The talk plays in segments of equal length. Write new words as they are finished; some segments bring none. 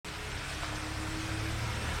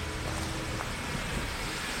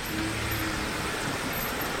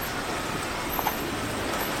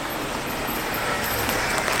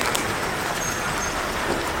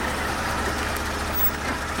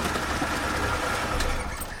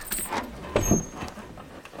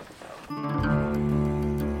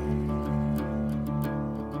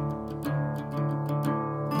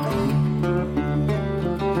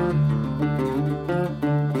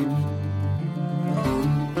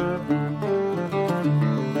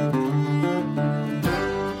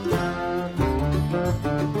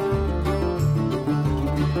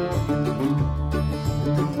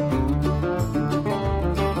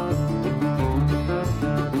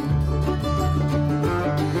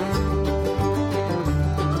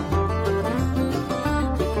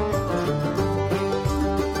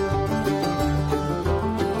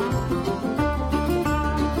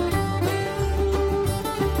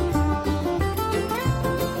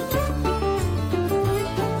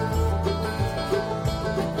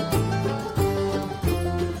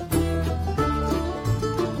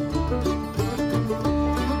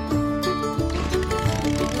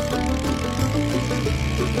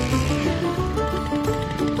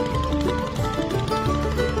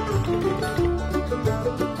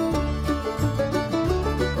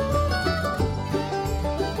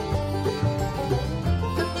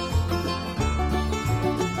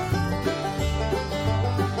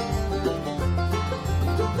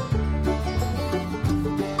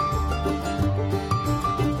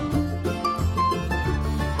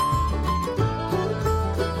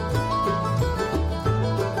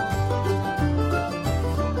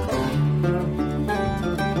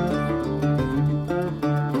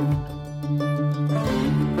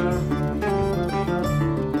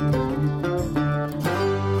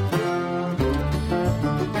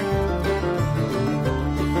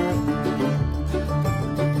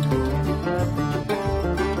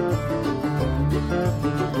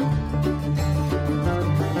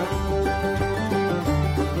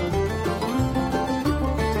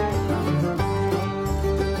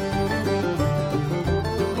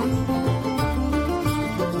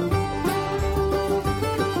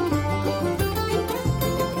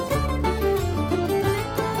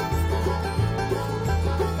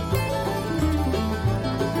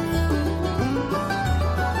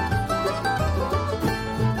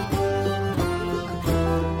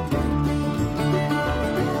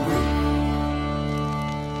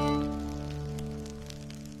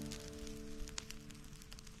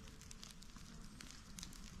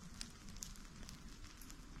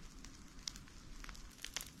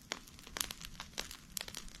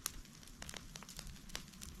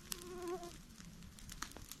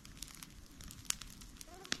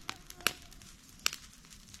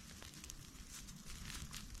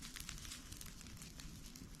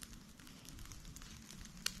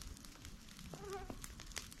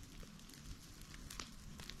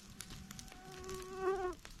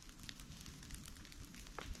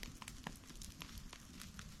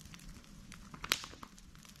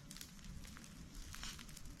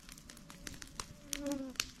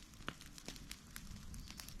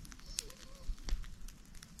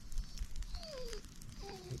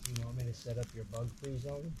set up your bug-free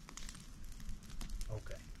zone?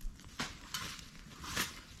 Okay.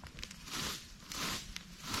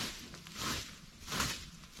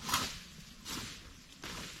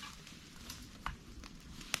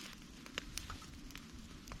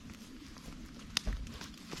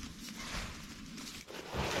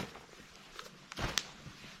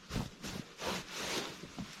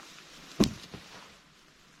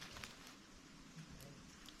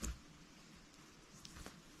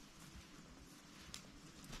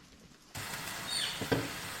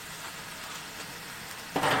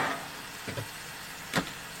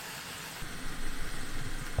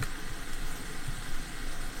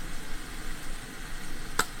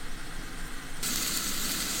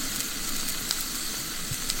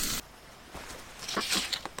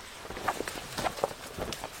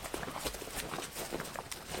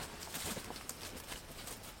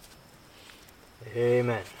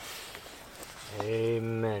 Amen.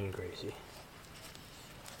 Amen, Gracie.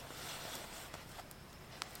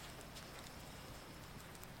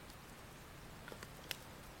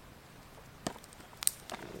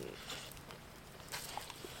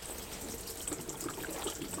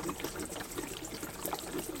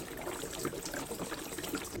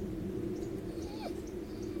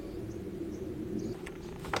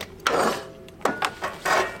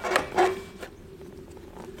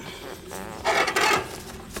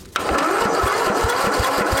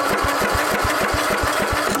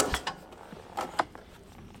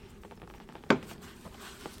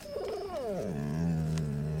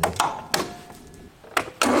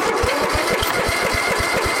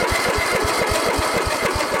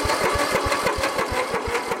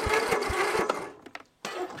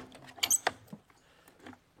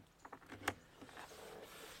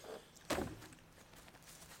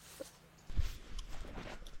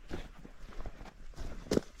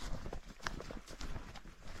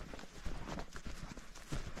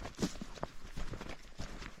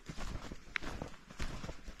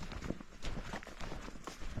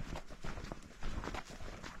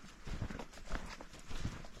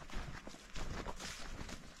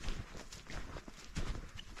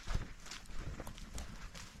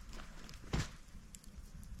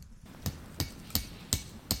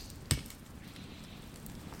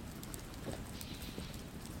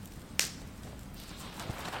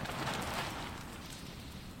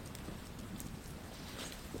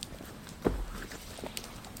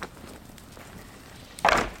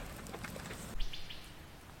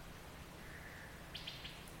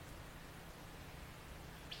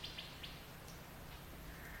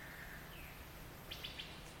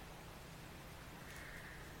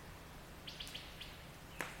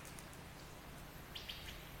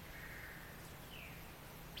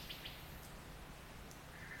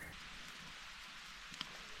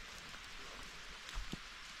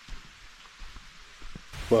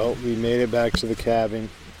 Well, we made it back to the cabin.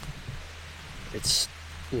 It's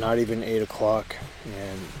not even 8 o'clock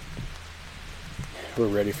and we're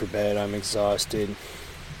ready for bed. I'm exhausted.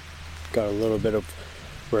 Got a little bit of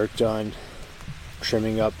work done,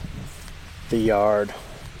 trimming up the yard,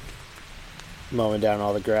 mowing down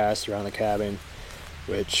all the grass around the cabin,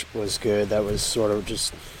 which was good. That was sort of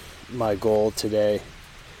just my goal today.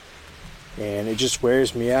 And it just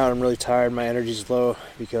wears me out. I'm really tired. My energy's low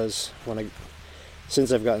because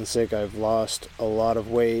since I've gotten sick, I've lost a lot of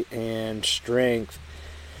weight and strength.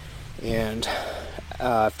 And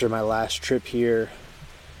after my last trip here,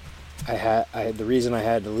 the reason I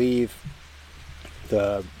had to leave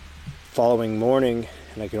the following morning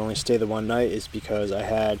and I could only stay the one night is because I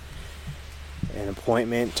had an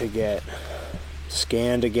appointment to get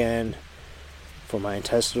scanned again for my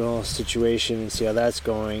intestinal situation and see how that's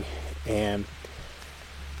going. And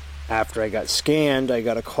after I got scanned, I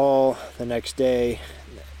got a call the next day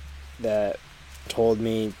that told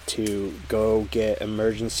me to go get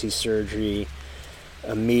emergency surgery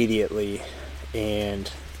immediately, and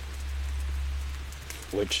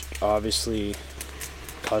which obviously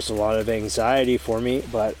caused a lot of anxiety for me,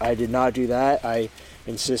 but I did not do that. I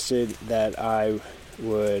insisted that I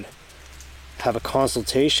would have a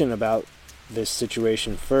consultation about this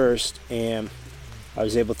situation first, and I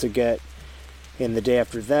was able to get in the day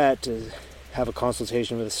after that to have a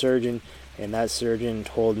consultation with a surgeon, and that surgeon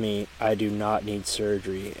told me I do not need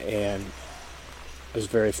surgery, and I was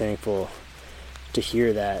very thankful to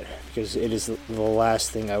hear that because it is the last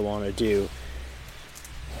thing I want to do.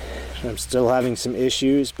 I'm still having some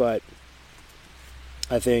issues, but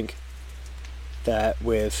I think that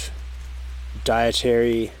with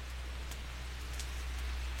dietary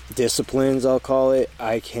disciplines, I'll call it,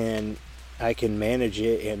 I can manage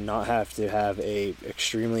it and not have to have a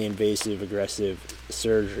extremely invasive, aggressive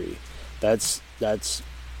surgery. that's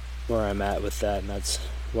where I'm at with that, and that's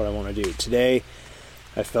what I want to do. Today,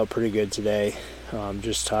 I felt pretty good today.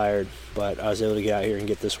 Just tired, but I was able to get out here and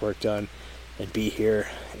get this work done and be here,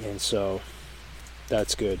 and so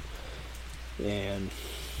that's good. And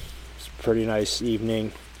it's a pretty nice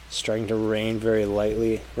evening. It's starting to rain very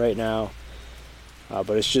lightly right now, but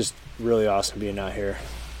it's just really awesome being out here.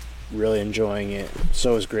 Really enjoying it.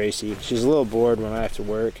 So is Gracie. She's a little bored when I have to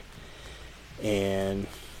work, and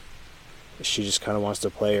she just kind of wants to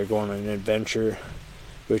play or go on an adventure,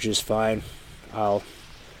 which is fine. I'll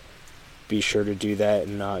be sure to do that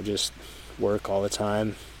and not just work all the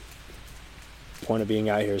time. The point of being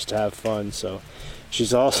out here is to have fun. So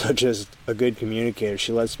she's also just a good communicator.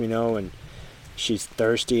 She lets me know when she's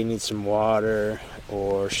thirsty, needs some water,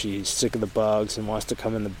 or she's sick of the bugs and wants to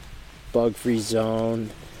come in the bug-free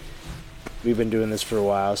zone. We've been doing this for a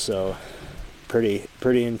while, so pretty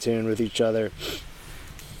in tune with each other.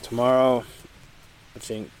 Tomorrow, I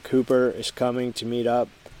think Cooper is coming to meet up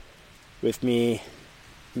with me.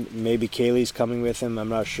 Maybe Kaylee's coming with him, I'm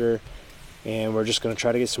not sure. And we're just going to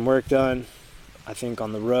try to get some work done, I think,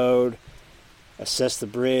 on the road, assess the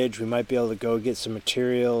bridge. We might be able to go get some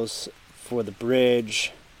materials for the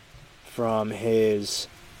bridge from his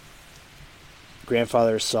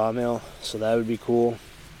grandfather's sawmill, so that would be cool.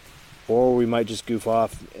 Or we might just goof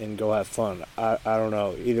off and go have fun. I don't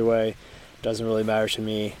know. Either way, doesn't really matter to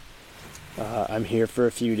me. I'm here for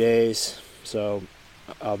a few days, so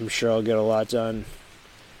I'm sure I'll get a lot done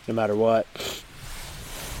no matter what.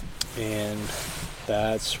 And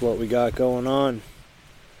that's what we got going on.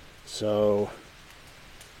 So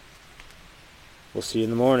we'll see you in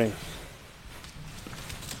the morning.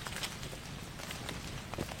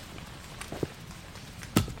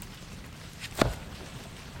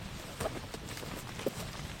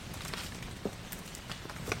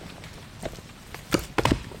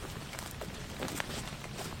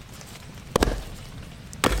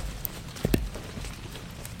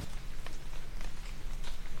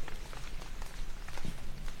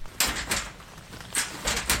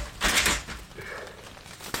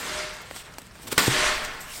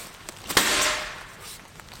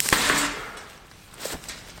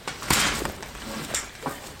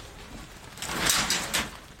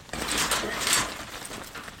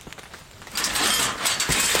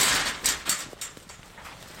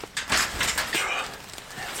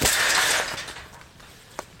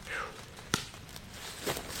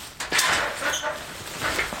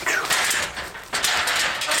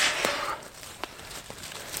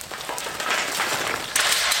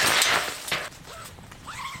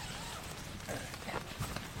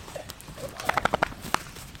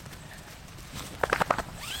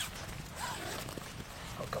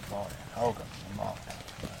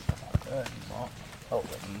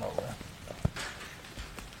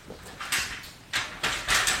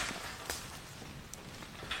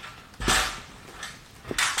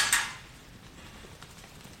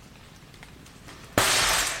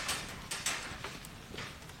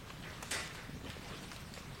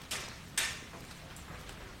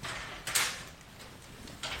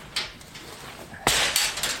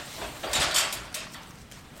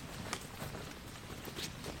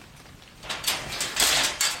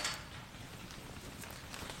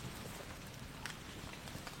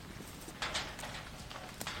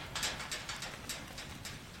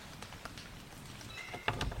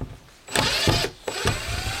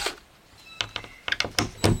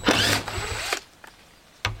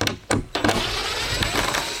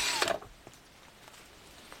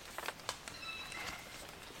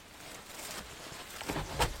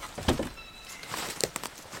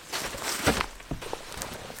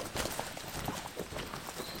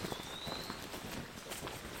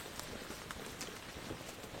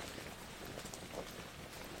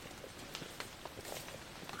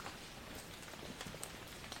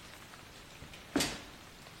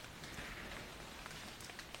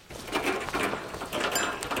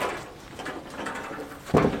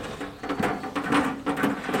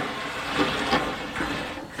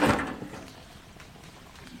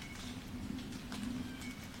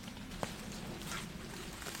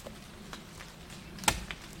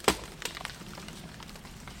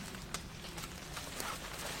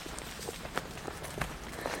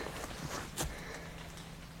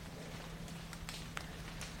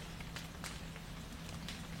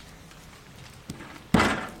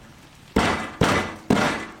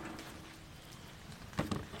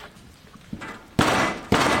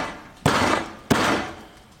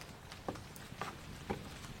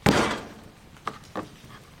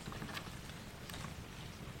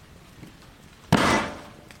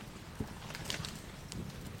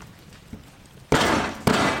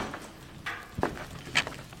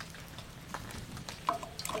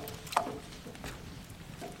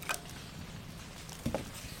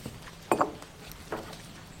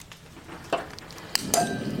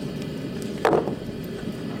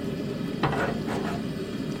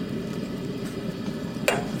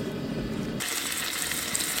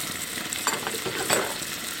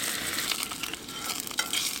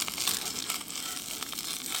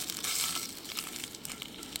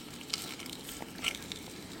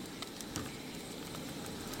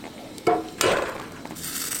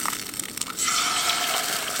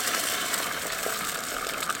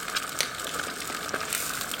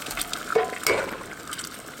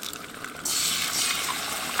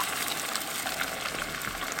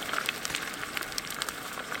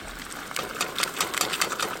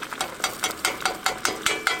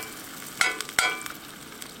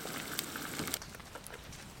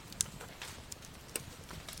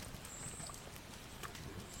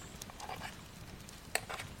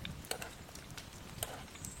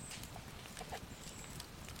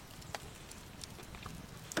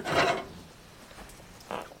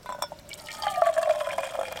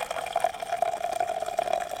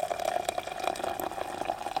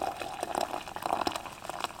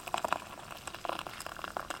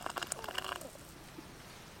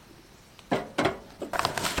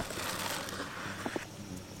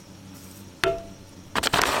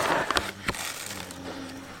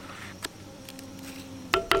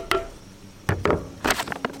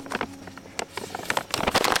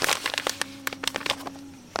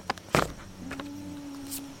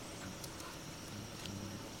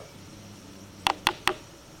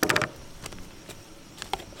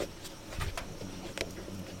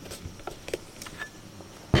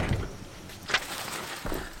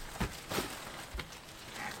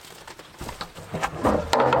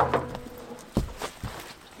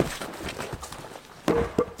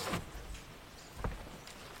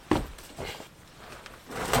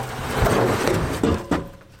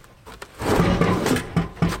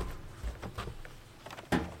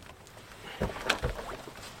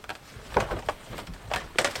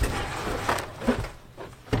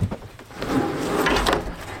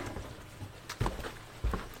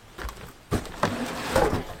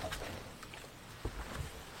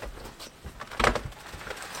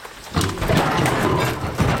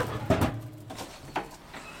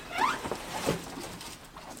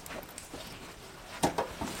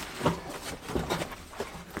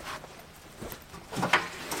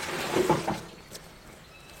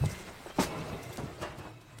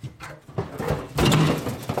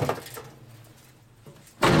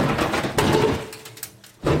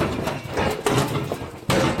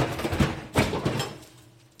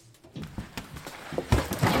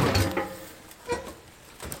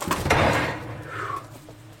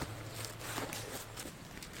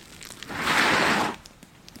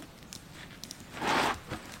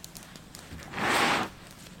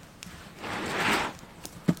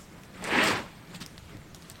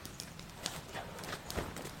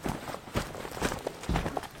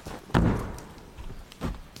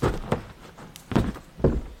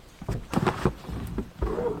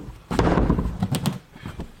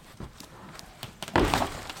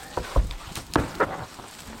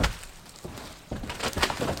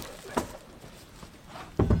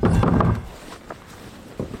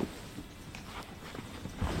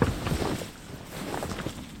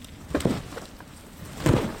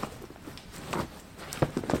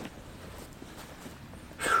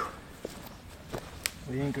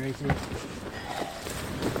 What do you think, Gracie?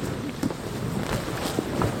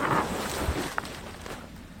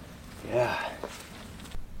 Yeah.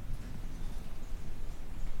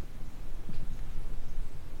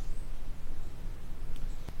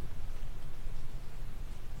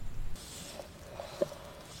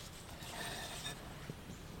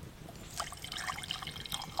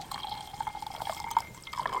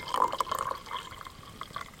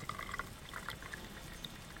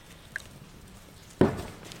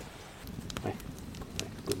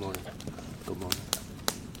 Good morning. Good morning.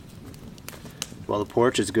 Well, the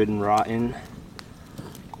porch is good and rotten.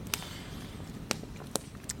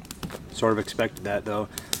 Sort of expected that though.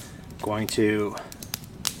 Going to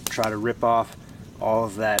try to rip off all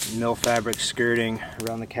of that mill fabric skirting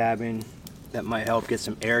around the cabin. That might help get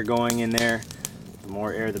some air going in there. The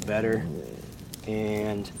more air, the better.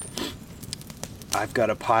 And I've got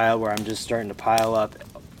a pile where I'm just starting to pile up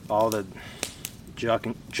all the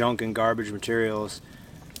junk and garbage materials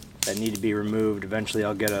that need to be removed. Eventually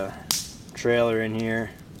I'll get a trailer in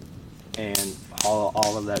here and haul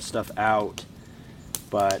all of that stuff out.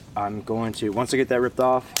 But I'm going to, once I get that ripped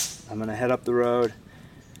off, I'm going to head up the road,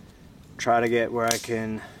 try to get where I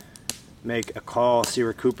can make a call, see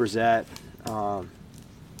where Cooper's at, so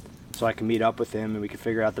I can meet up with him and we can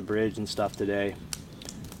figure out the bridge and stuff today.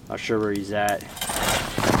 Not sure where he's at.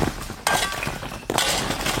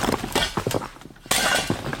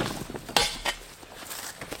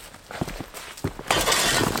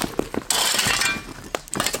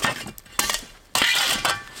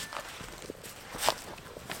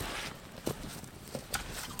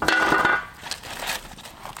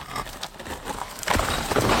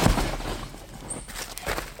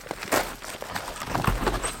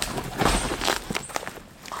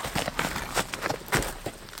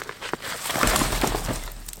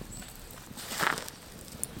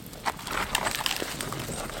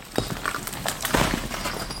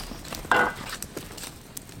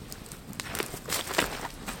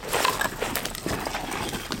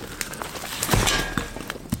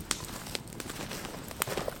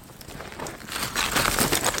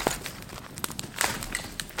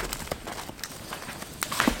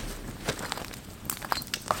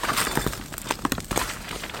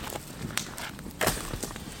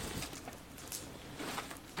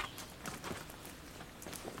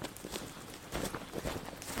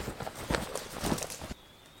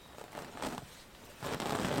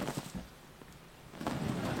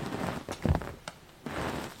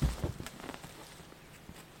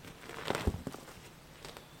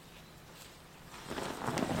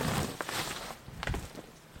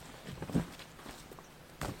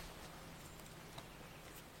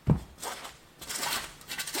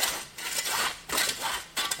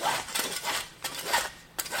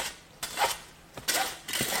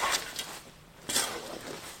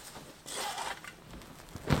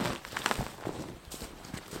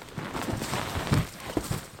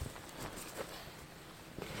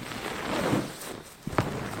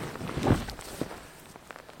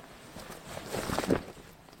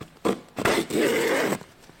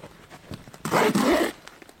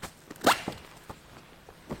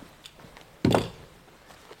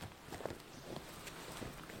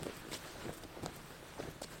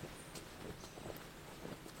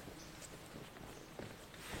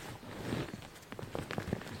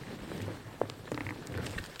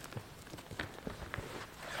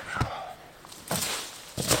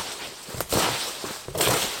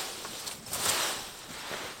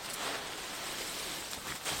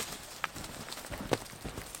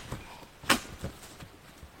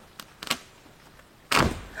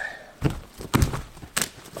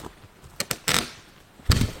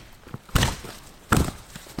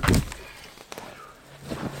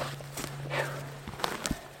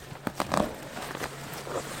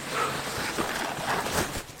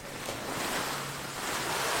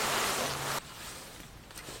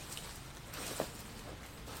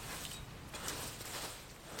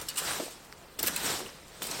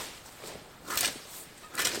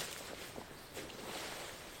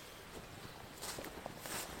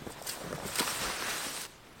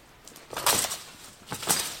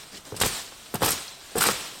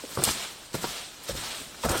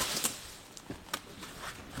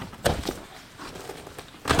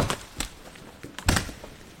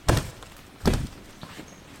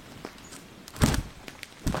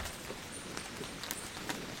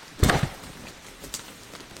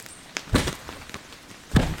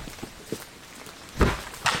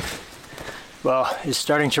 Well, it's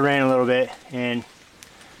starting to rain a little bit and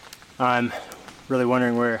I'm really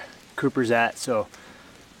wondering where Cooper's at, so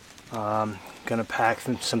I'm gonna pack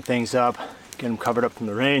some things up, get him covered up from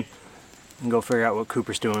the rain, and go figure out what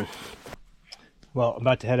Cooper's doing. Well, I'm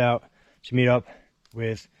about to head out to meet up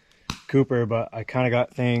with Cooper, but I kind of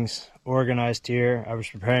got things organized here. I was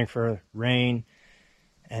preparing for rain,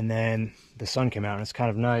 and then the sun came out, and it's kind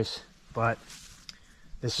of nice. But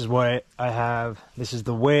this is what I have. This is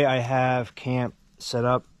the way I have camp set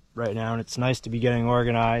up right now, and it's nice to be getting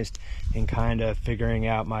organized and kind of figuring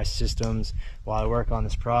out my systems while I work on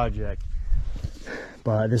this project.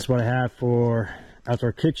 But this is what I have for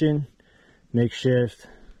outdoor kitchen, makeshift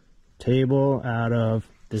table out of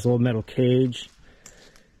this old metal cage,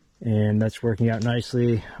 and that's working out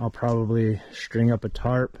nicely. I'll probably string up a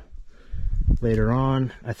tarp later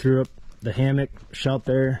on. I threw up the hammock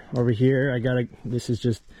shelter over here. This is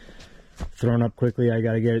just thrown up quickly. I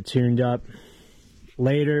gotta get it tuned up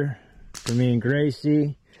later for me and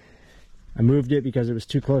Gracie. I moved it because it was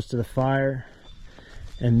too close to the fire,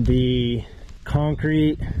 and the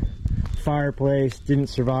concrete fireplace didn't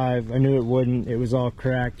survive. I knew it wouldn't. It was all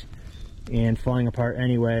cracked and falling apart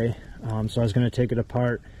anyway, so I was going to take it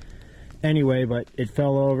apart anyway, but it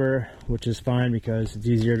fell over, which is fine because it's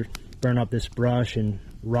easier to burn up this brush and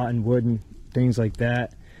rotten wood and things like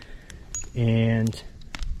that. And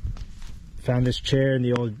found this chair in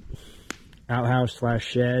the old outhouse slash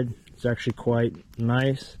shed. It's actually quite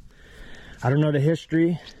nice. I don't know the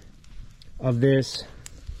history of this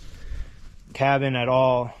cabin at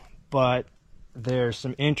all, but there's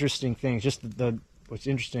some interesting things. Just what's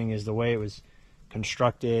interesting is the way it was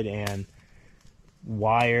constructed and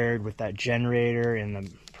wired with that generator and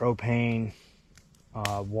the propane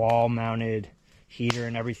wall mounted heater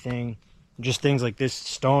and everything. Just things like this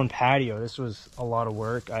stone patio. This was a lot of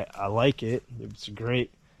work. I like it. It's a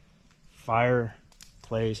great fire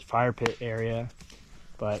pit area.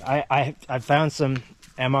 But I found some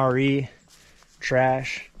MRE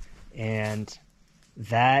trash, and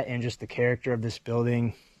that and just the character of this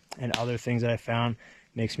building and other things that I found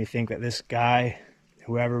makes me think that this guy,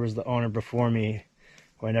 whoever was the owner before me,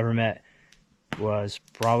 who I never met, was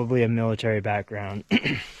probably a military background.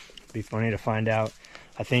 Be funny to find out.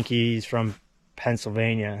 I think he's from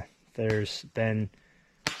Pennsylvania. There's been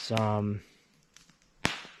some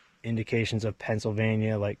indications of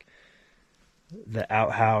Pennsylvania, like the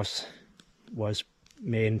outhouse was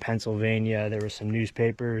made in Pennsylvania. There were some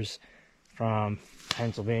newspapers from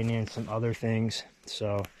Pennsylvania and some other things.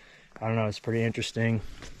 So I don't know, it's pretty interesting.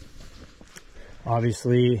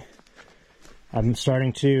 Obviously, I'm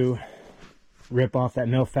starting to rip off that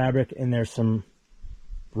mill fabric, and there's some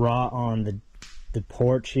rot on the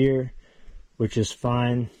porch here, which is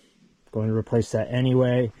fine. I'm going to replace that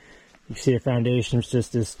anyway. You see the foundation is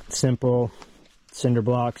just this simple cinder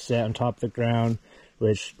block set on top of the ground,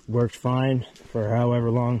 which worked fine for however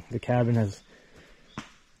long the cabin has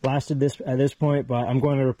lasted at this point. But I'm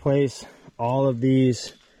going to replace all of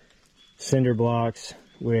these cinder blocks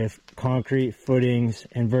with concrete footings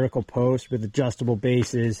and vertical posts with adjustable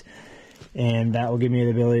bases, and that will give me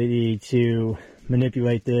the ability to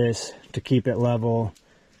manipulate this to keep it level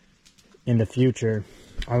in the future.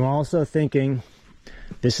 I'm also thinking,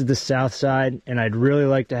 this is the south side, and I'd really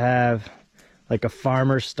like to have like a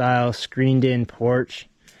farmer style screened in porch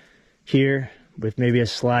here with maybe a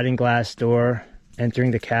sliding glass door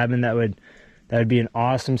entering the cabin. That would be an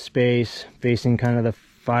awesome space facing kind of the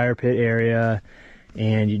fire pit area,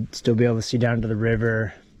 and you'd still be able to see down to the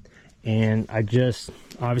river. And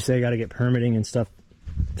obviously I got to get permitting and stuff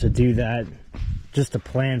to do that, just to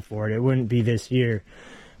plan for it. It wouldn't be this year,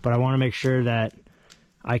 but I want to make sure that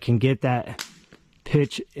I can get that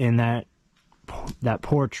pitch in that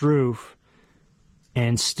porch roof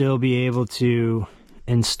and still be able to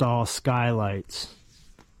install skylights.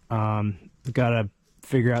 Got to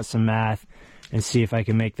figure out some math and see if I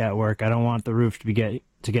can make that work. I don't want the roof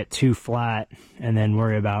to get too flat and then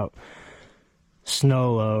worry about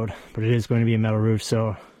snow load, but it is going to be a metal roof.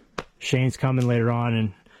 So Shane's coming later on,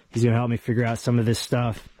 and he's going to help me figure out some of this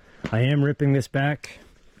stuff. I am ripping this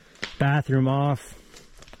bathroom off.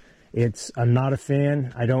 I'm not a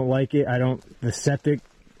fan. I don't like it. The septic,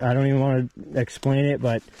 I don't even want to explain it,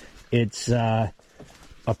 but it's a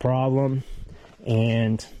problem,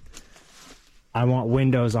 and I want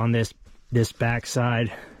windows on this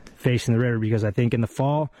backside facing the river, because I think in the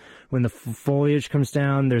fall, when the foliage comes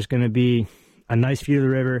down, there's going to be a nice view of the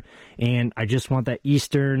river, and I just want that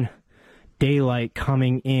eastern daylight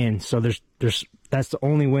coming in. So that's the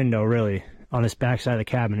only window really on this backside of the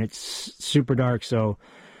cabin. It's super dark, so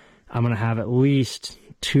I'm going to have at least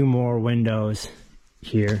 2 more windows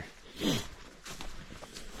here.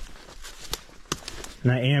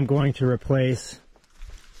 And I am going to replace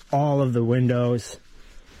all of the windows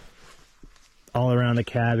all around the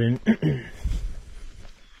cabin.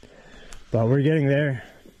 But we're getting there.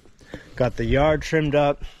 Got the yard trimmed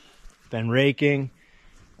up, been raking.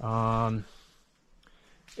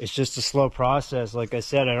 It's just a slow process. Like I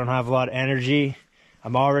said, I don't have a lot of energy.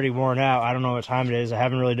 I'm already worn out. I don't know what time it is. I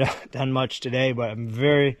haven't really done much today, but I'm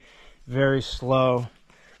very, very slow.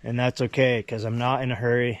 And that's okay, because I'm not in a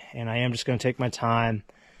hurry, and I am just going to take my time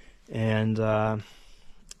and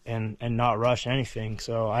not rush anything.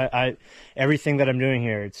 So I everything that I'm doing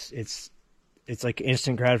here, it's like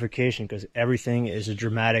instant gratification, because everything is a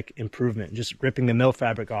dramatic improvement. Just ripping the mill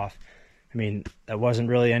fabric off, I mean, that wasn't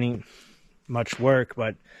really any much work,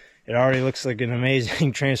 but it already looks like an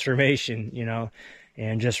amazing transformation, you know,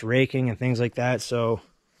 and just raking and things like that. So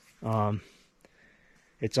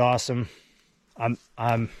it's awesome.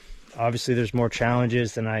 I'm obviously, there's more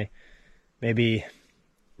challenges than I maybe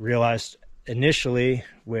realized initially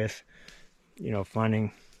with, you know,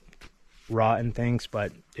 finding rot and things,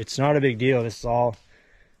 but it's not a big deal. This is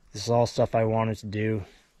all stuff I wanted to do,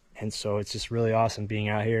 and so it's just really awesome being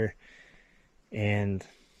out here, and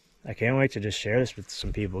I can't wait to just share this with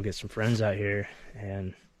some people, get some friends out here,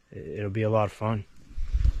 and it'll be a lot of fun.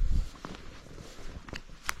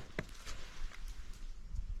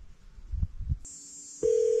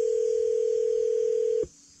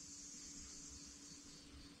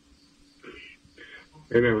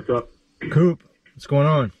 Hey man, what's up? Coop, what's going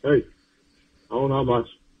on? Hey. Oh, not much.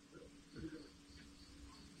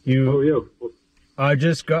 How are you? I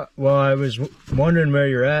just got, well, I was wondering where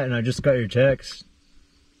you're at, and I just got your text.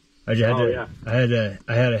 I had to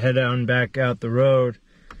head back out the road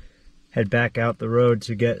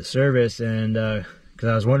to get service, and because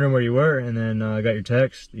I was wondering where you were, and then I got your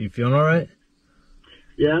text. You feeling all right?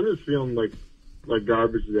 Yeah, I'm just feeling like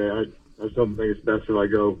garbage today. I just don't think it's best if I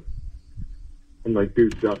go and like do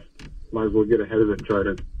stuff. Might as well get ahead of it and try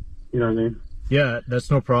to, you know what I mean? Yeah, that's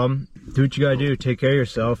no problem. Do what you gotta do. Take care of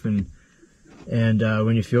yourself, and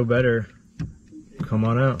when you feel better, come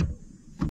on out.